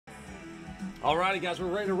Alrighty, guys, we're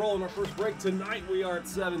ready to roll in our first break tonight. We are at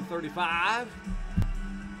 7:35.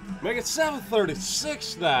 Make it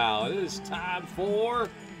 7:36 now. It is time for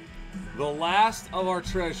the last of our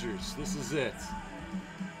treasures. This is it.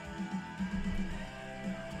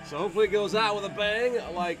 So hopefully it goes out with a bang,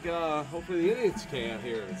 like hopefully the Indians can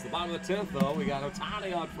here. It's the bottom of the 10th, though. We got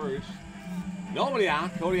Ohtani on first. Nobody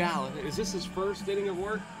out. Cody Allen. Is this his first inning of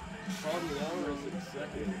work? Pardon me, or is it his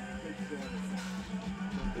second?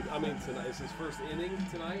 I mean, tonight is his first inning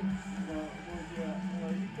tonight. Well,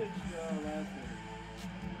 he pitched last inning,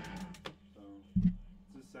 so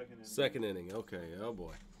it's his second inning. Second inning. Okay. Oh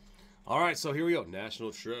boy. All right. So here we go.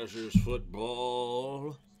 National Treasures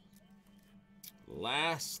football.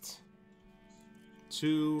 Last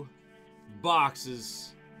two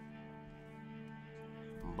boxes.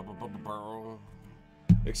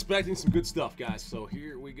 Expecting some good stuff, guys. So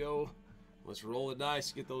here we go. Let's roll the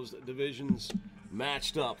dice, get those divisions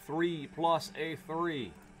matched up. 3 plus a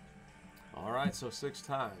 3. All right, so 6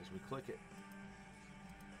 times. We click it.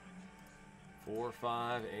 4,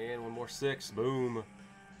 5, and one more 6. Boom.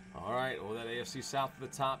 All right, well, that AFC South at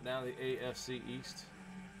the top, now the AFC East.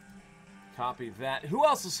 Copy that. Who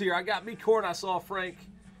else is here? I got me, Corn. I saw Frank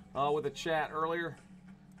with a chat earlier.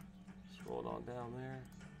 Scroll on down there.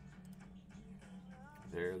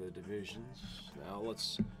 There are the divisions. Now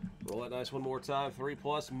let's roll that dice one more time. 3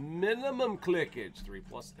 plus minimum clickage. 3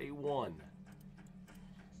 plus a 1.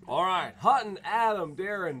 All right. Hutton, Adam,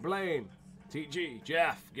 Darren, Blaine, TG,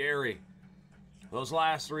 Jeff, Gary. Those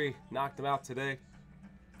last 3 knocked them out today.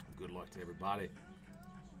 Good luck to everybody.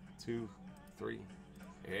 2, 3,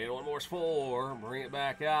 and one more is 4. Bring it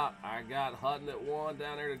back out. I got Hutton at 1,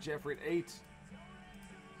 down there to Jeffrey at 8.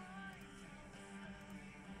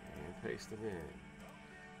 And paste them in.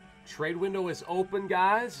 Trade window is open,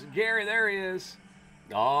 guys. Gary, there he is.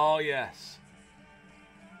 Oh, yes.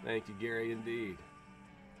 Thank you, Gary, indeed.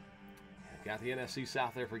 Got the NFC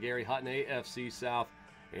South there for Gary Hutton, AFC South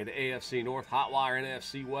and AFC North. Hotwire,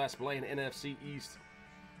 NFC West. Blaine, NFC East.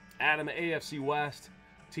 Adam, AFC West.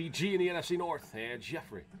 TG in the NFC North. And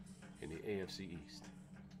Jeffrey in the AFC East.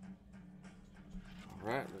 All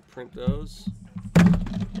right, let's print those. Oh,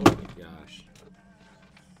 my gosh.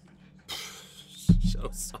 So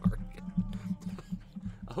sorry.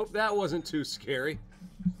 I hope that wasn't too scary.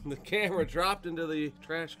 The camera dropped into the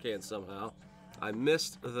trash can somehow. I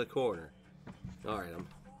missed the corner. All right, I'm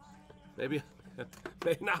maybe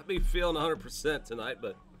may not be feeling 100% tonight,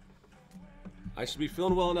 but I should be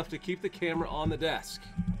feeling well enough to keep the camera on the desk.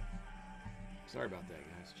 Sorry about that,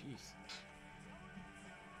 guys. Jeez.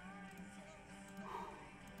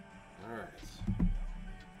 All right.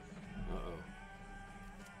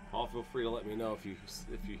 Paul, feel free to let me know if you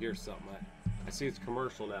hear something. I see it's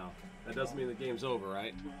commercial now. That doesn't mean the game's over,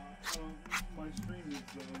 right? My stream is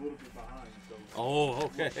a little bit behind, so. Oh,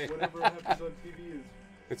 okay. Whatever happens on TV is.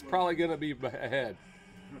 It's probably going to be ahead.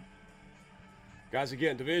 Guys,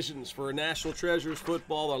 again, divisions for National Treasures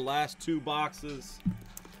football. Our last 2 boxes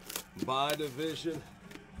by division.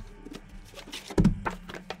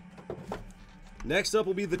 Next up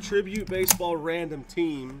will be the Tribute Baseball random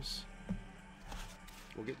teams.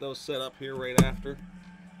 We'll get those set up here right after.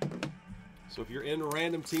 So if you're in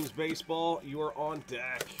Random Teams Baseball, you are on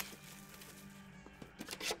deck.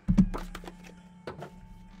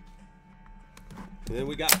 And then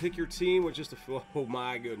we got Pick Your Team with just a, oh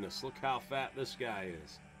my goodness, look how fat this guy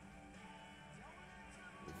is.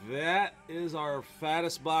 That is our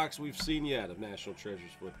fattest box we've seen yet of National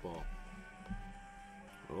Treasures football.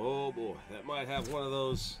 Oh boy, that might have one of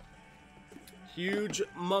those huge,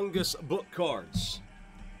 humongous book cards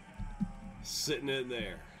sitting in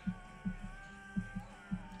there.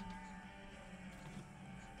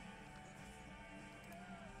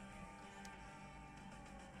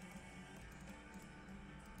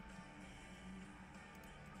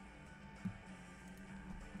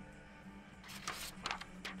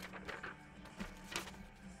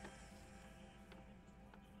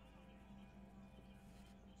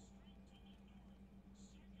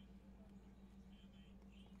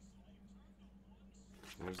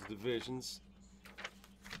 There's the divisions.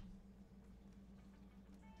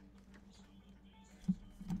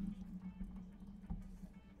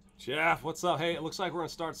 Jeff, what's up? Hey, it looks like we're gonna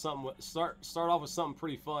start off with something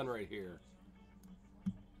pretty fun right here.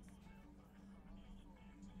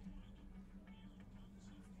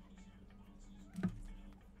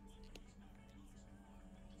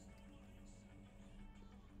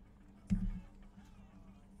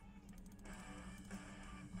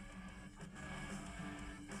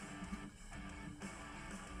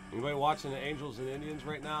 Anybody watching the Angels and Indians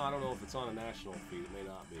right now? I don't know if it's on a national feed. It may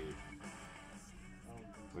not be. I don't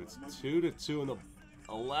think But it's 2-2 in the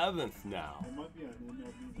 11th now. It might be on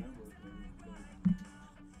MLB Network. Maybe,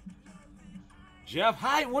 Jeff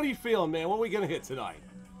Height, what are you feeling, man? What are we going to hit tonight?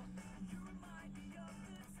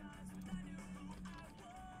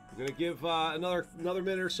 I'm going to give another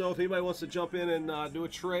minute or so if anybody wants to jump in and do a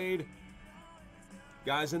trade.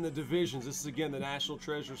 Guys in the divisions, this is again the National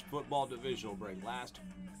Treasures Football Divisional break. Last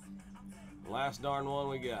darn one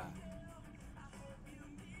we got.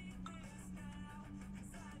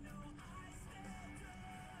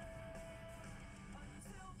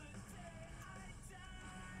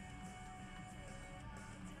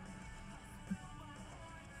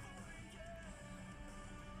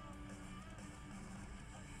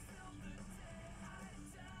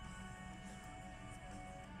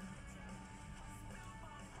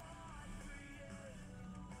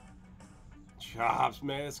 Chops,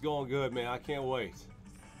 man, it's going good, man. I can't wait.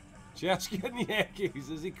 Jeff's getting Yankees.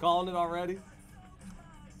 Is he calling it already?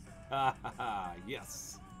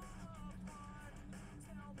 Yes.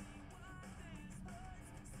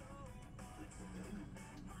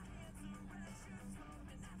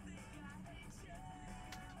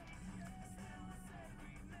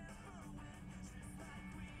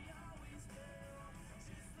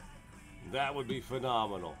 That would be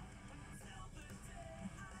phenomenal.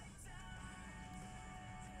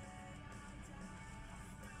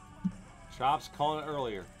 Chops calling it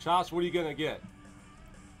earlier. Chops, what are you going to get?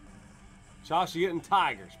 Chops, you're getting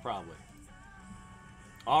Tigers, probably.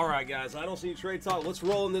 All right, guys. I don't see any trade talk. Let's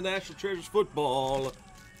roll in the National Treasures football.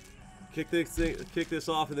 Kick this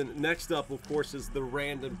off, and then next up, of course, is the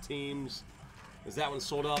random teams. Is that one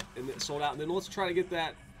sold up and sold out? And then let's try to get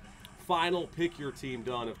that final pick your team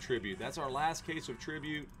done of tribute. That's our last case of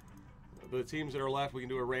tribute. The teams that are left, we can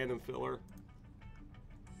do a random filler.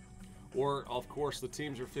 Or, of course, the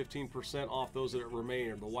teams are 15% off those that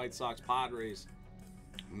remain are the White Sox, Padres,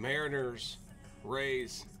 Mariners,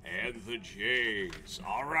 Rays, and the Jays.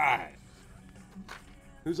 All right.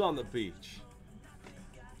 Who's on the beach?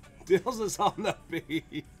 Dills is on the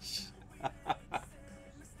beach.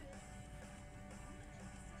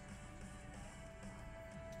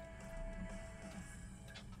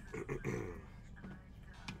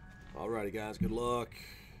 All righty, guys. Good luck.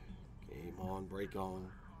 Game on. Break on.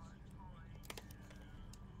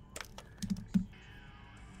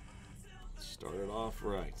 Started off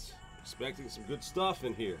right. Expecting some good stuff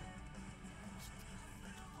in here.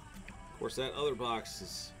 Of course, that other box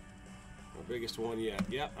is our biggest one yet.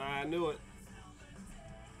 Yep, I knew it.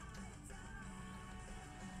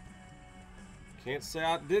 Can't say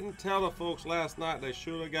I didn't tell the folks last night they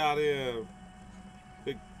should have got in.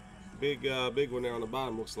 Big one there on the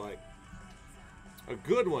bottom looks like. A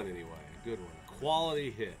good one anyway. A good one. A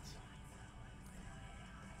quality hit.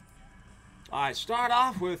 All right, start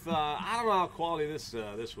off with I don't know how quality this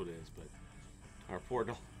one is, but our poor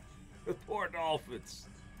Dolphins.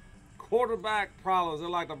 Quarterback problems. They're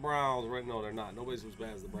like the Browns, right? No, they're not. Nobody's as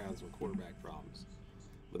bad as the Browns with quarterback problems.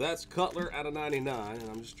 But that's Cutler out of 99, and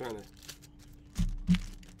I'm just trying to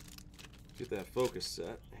get that focus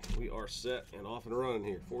set. We are set and off and running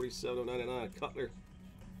here. 47 of 99, Cutler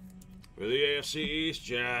for the AFC East,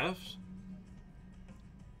 Jeffs.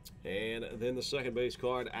 And then the second base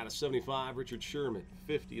card out of 75, Richard Sherman.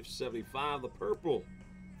 50 of 75, the purple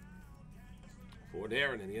for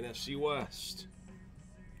Darren in the NFC West.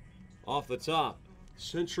 Off the top,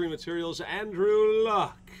 Century Materials, Andrew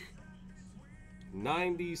Luck.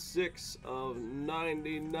 96 of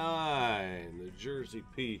 99, the jersey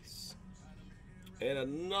piece. And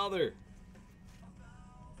another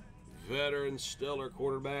veteran stellar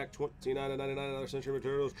quarterback, 29 of 99, another Century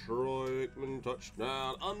Materials, Troy Aikman,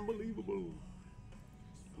 touchdown, unbelievable.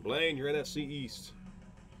 Blaine, your NFC East.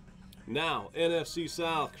 Now, NFC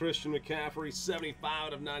South, Christian McCaffrey,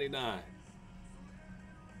 75 of 99.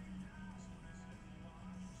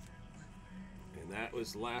 And that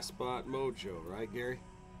was last spot mojo, right, Gary?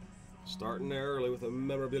 Starting there early with a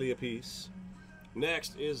memorabilia piece.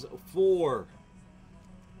 Next is 4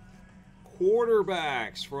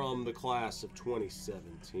 quarterbacks from the class of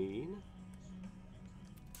 2017.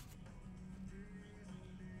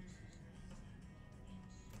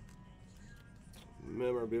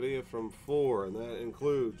 Memorabilia from 4, and that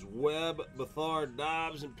includes Webb, Bethard,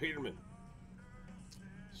 Dobbs, and Peterman.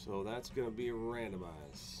 So that's going to be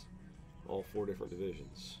randomized. All 4 different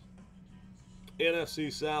divisions.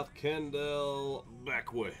 NFC South, Kendall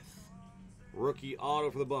Beckwith. Rookie auto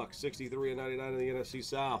for the Bucs, 63 of 99 in the NFC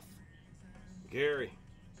South. Gary.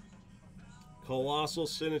 Colossal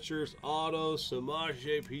Signatures auto,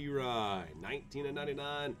 Samaje Perine, 19 of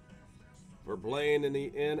 99 for Blaine in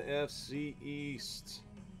the NFC East.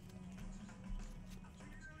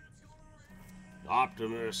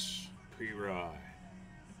 Optimus P-Rye.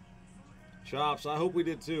 Chops, I hope we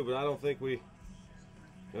did too, but I don't think we...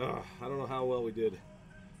 I don't know how well we did.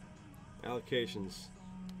 Allocations.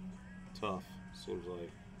 Tough, seems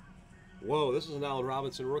like. Whoa, this is an Allen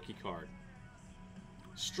Robinson rookie card.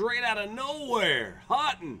 Straight out of nowhere.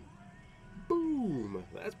 Hutton. Boom.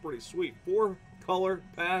 That's pretty sweet. 4-color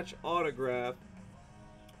patch autograph.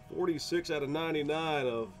 46 out of 99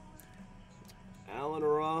 of Allen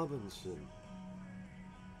Robinson.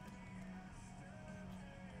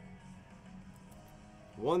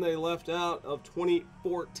 One they left out of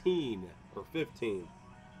 2014 or 15.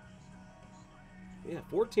 Yeah,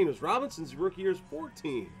 14 was Robinson's rookie year's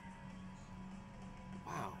 14.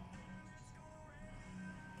 Wow.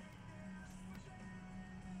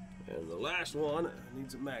 And the last one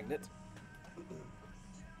needs a magnet.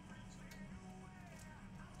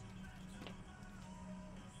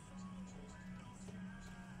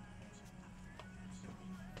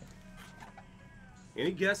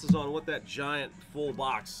 Any guesses on what that giant full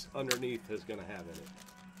box underneath is going to have in it?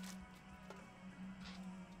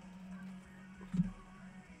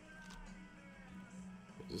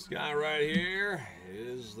 This guy right here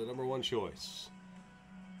is the #1 choice.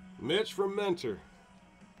 Mitch from Mentor.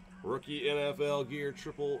 Rookie NFL gear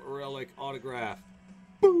triple relic autograph.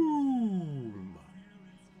 Boom!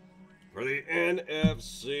 For the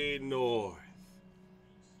NFC North.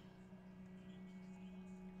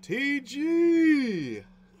 TG!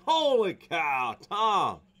 Holy cow,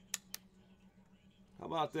 Tom! How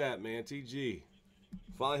about that, man? TG.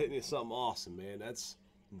 Finally hitting you something awesome, man. That's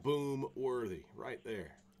boom worthy right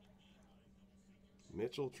there.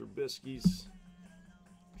 Mitchell Trubisky's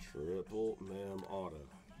triple mem auto.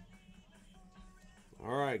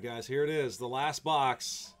 All right, guys, here it is. The last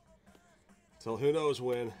box. Till who knows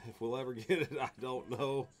when. If we'll ever get it, I don't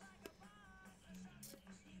know.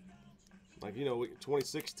 Like, you know,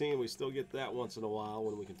 2016, we still get that once in a while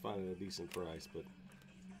when we can find it at a decent price. But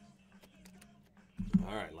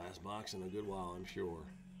all right, last box in a good while, I'm sure.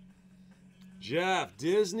 Jeff,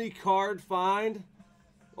 Disney card find.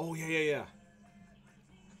 Oh, yeah.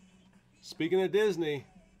 Speaking of Disney,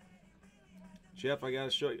 Jeff, I got to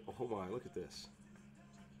show you. Oh, my, look at this.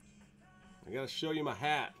 I got to show you my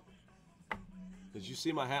hat. Did you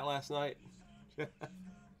see my hat last night?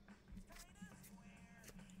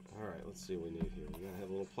 All right, let's see what we need here. We gotta have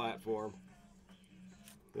a little platform.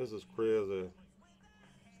 This is crazy.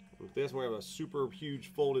 If this, we have a super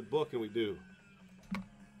huge folded book, and we do.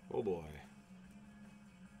 Oh boy.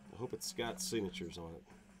 I hope it's got signatures on it.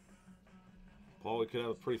 Paul, we could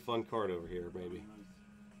have a pretty fun card over here, maybe.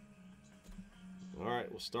 All right,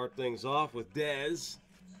 we'll start things off with Dez.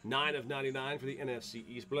 9 of 99 for the NFC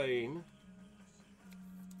East. Blaine.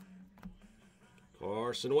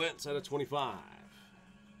 Carson Wentz out of 25.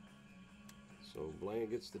 So Blaine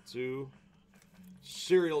gets the 2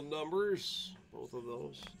 serial numbers, both of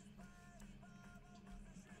those.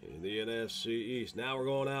 In the NFC East. Now we're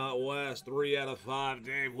going out west. 3 out of 5,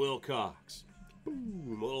 Dave Wilcox.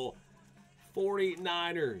 Boom, little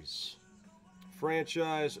 49ers.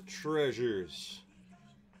 Franchise treasures.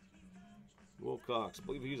 Wilcox, I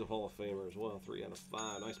believe he's a Hall of Famer as well. 3 out of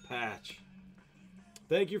 5, nice patch.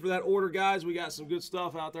 Thank you for that order, guys. We got some good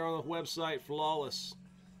stuff out there on the website, Flawless.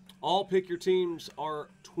 All pick your teams are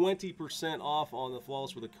 20% off on the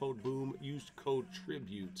Flawless with the code BOOM. Use code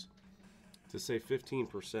TRIBUTE to save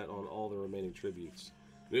 15% on all the remaining tributes.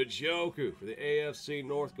 Njoku for the AFC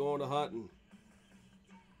North going to Hutton.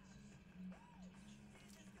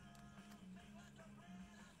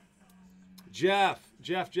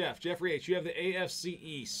 Jeffrey H., you have the AFC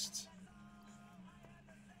East.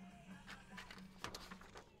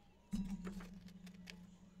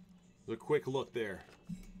 A quick look there.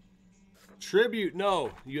 Tribute,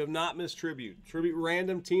 no, you have not missed Tribute. Tribute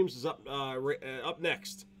Random Teams is up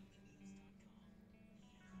next.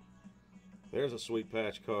 There's a sweet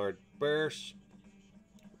patch card. Bears,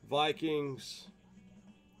 Vikings,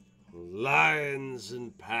 Lions,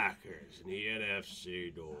 and Packers in the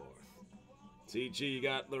NFC North. TG, you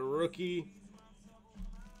got the rookie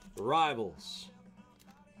rivals.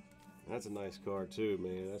 That's a nice card too,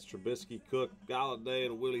 man. That's Trubisky, Cook, Galladay,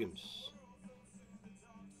 and Williams.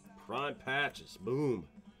 Prime patches. Boom.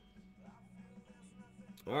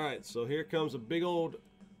 All right, so here comes a big old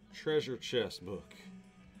treasure chest book.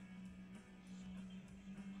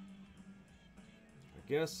 I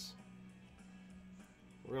guess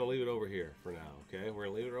we're going to leave it over here for now, okay? We're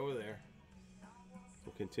going to leave it over there.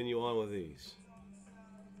 We'll continue on with these.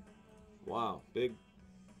 Wow, big,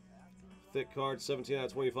 thick card, 17 out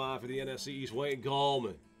of 25 for the NFC East. Wayne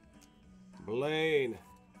Gallman. Blaine.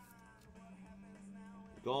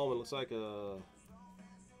 Gallman looks like a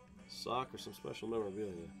sock or some special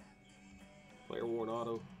memorabilia. Player worn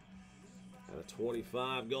auto. Got a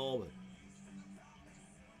 25 Gallman.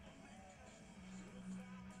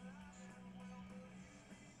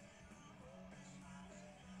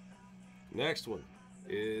 Next one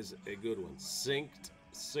is a good one. Synced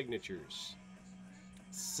signatures.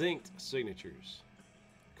 Synced signatures.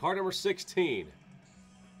 Card number 16.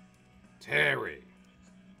 Terry.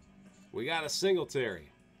 We got a Singletary.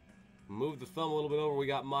 Move the thumb a little bit over. We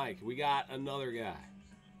got Mike. We got another guy.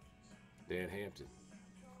 Dan Hampton.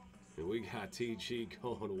 And we got TG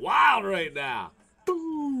going wild right now.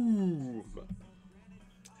 Boom.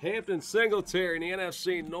 Hampton Singletary in the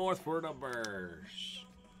NFC North for the Bears.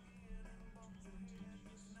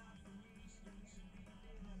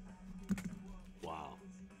 Wow.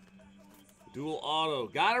 Dual auto.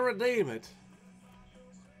 Gotta redeem it.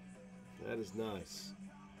 That is nice.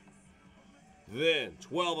 Then,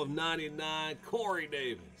 12 of 99, Corey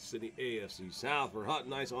Davis in the AFC South for Hutton.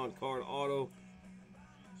 Nice on-card auto.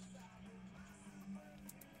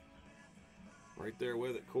 Right there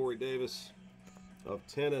with it, Corey Davis of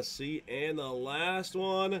Tennessee. And the last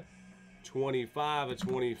one, 25 of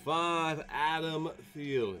 25, Adam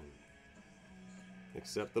Thielen.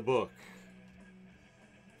 Accept the book.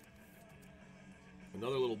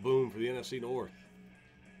 Another little boom for the NFC North.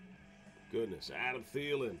 Goodness, Adam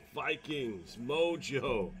Thielen, Vikings,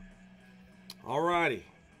 Mojo. Alrighty.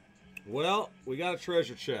 Well, we got a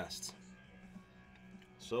treasure chest.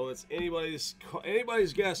 So it's anybody's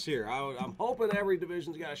guess here. I'm hoping every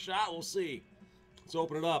division's got a shot. We'll see. Let's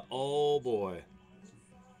open it up. Oh, boy.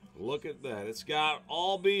 Look at that. It's got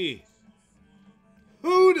all B.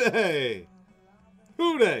 Houday.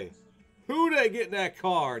 Houday. Houday getting that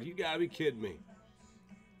card. You got to be kidding me.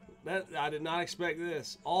 I did not expect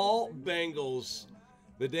this. All Bengals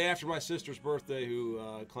the day after my sister's birthday, who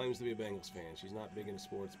claims to be a Bengals fan. She's not big into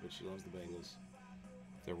sports, but she loves the Bengals.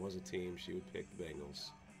 If there was a team, she would pick the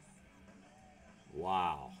Bengals.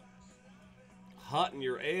 Wow. Hutton,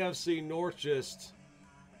 your AFC North just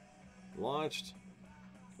launched.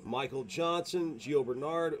 Michael Johnson, Gio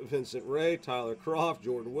Bernard, Vincent Ray, Tyler Croft,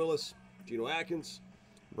 Jordan Willis, Geno Atkins,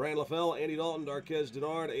 Brandon LaFell, Andy Dalton, Darquez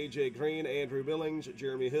Denard, A.J. Green, Andrew Billings,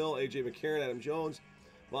 Jeremy Hill, A.J. McCarron, Adam Jones,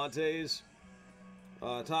 Vontaze,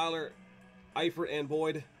 Tyler, Eifert and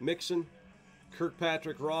Boyd, Mixon,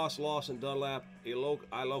 Kirkpatrick, Ross, Lawson, Dunlap,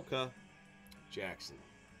 Iloka, Jackson,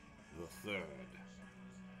 the third.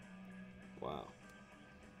 Wow.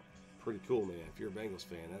 Pretty cool, man. If you're a Bengals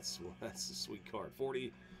fan, that's a sweet card.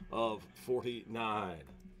 40 of 49.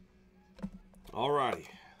 All righty.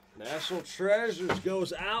 National Treasures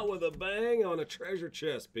goes out with a bang on a treasure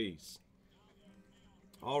chest piece.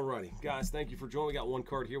 Alrighty, guys, thank you for joining. We got one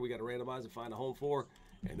card here we got to randomize and find a home for,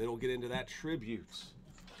 and then we'll get into that tribute.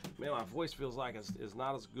 Man, my voice feels like it's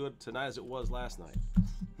not as good tonight as it was last night.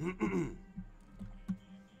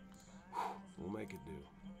 We'll make it do.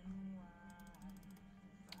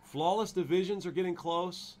 Flawless divisions are getting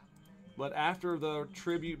close, but after the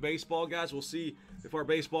tribute baseball guys, we'll see if our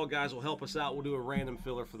baseball guys will help us out. We'll do a random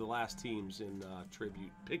filler for the last teams in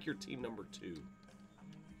tribute. Pick your team number 2.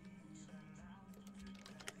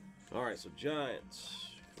 All right, so Giants,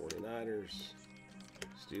 49ers,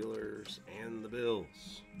 Steelers, and the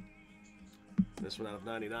Bills. This one out of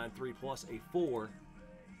 99, 3 plus a 4.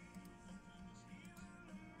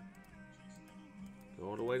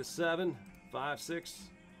 Going away to 7, 5, 6,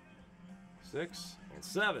 6, and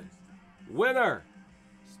 7. Winner,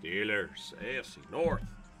 Steelers, AFC North.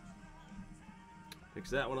 Picks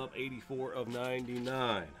that one up, 84 of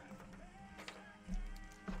 99.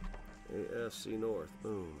 AFC North,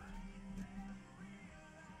 boom.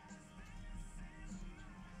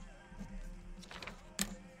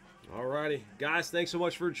 Alrighty, guys, thanks so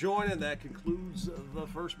much for joining. That concludes the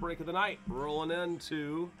first break of the night. Rolling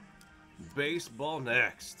into baseball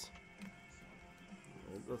next.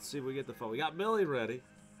 Let's see if we get the phone. We got Billy ready.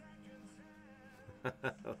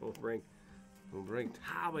 We'll bring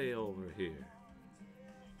Tommy over here.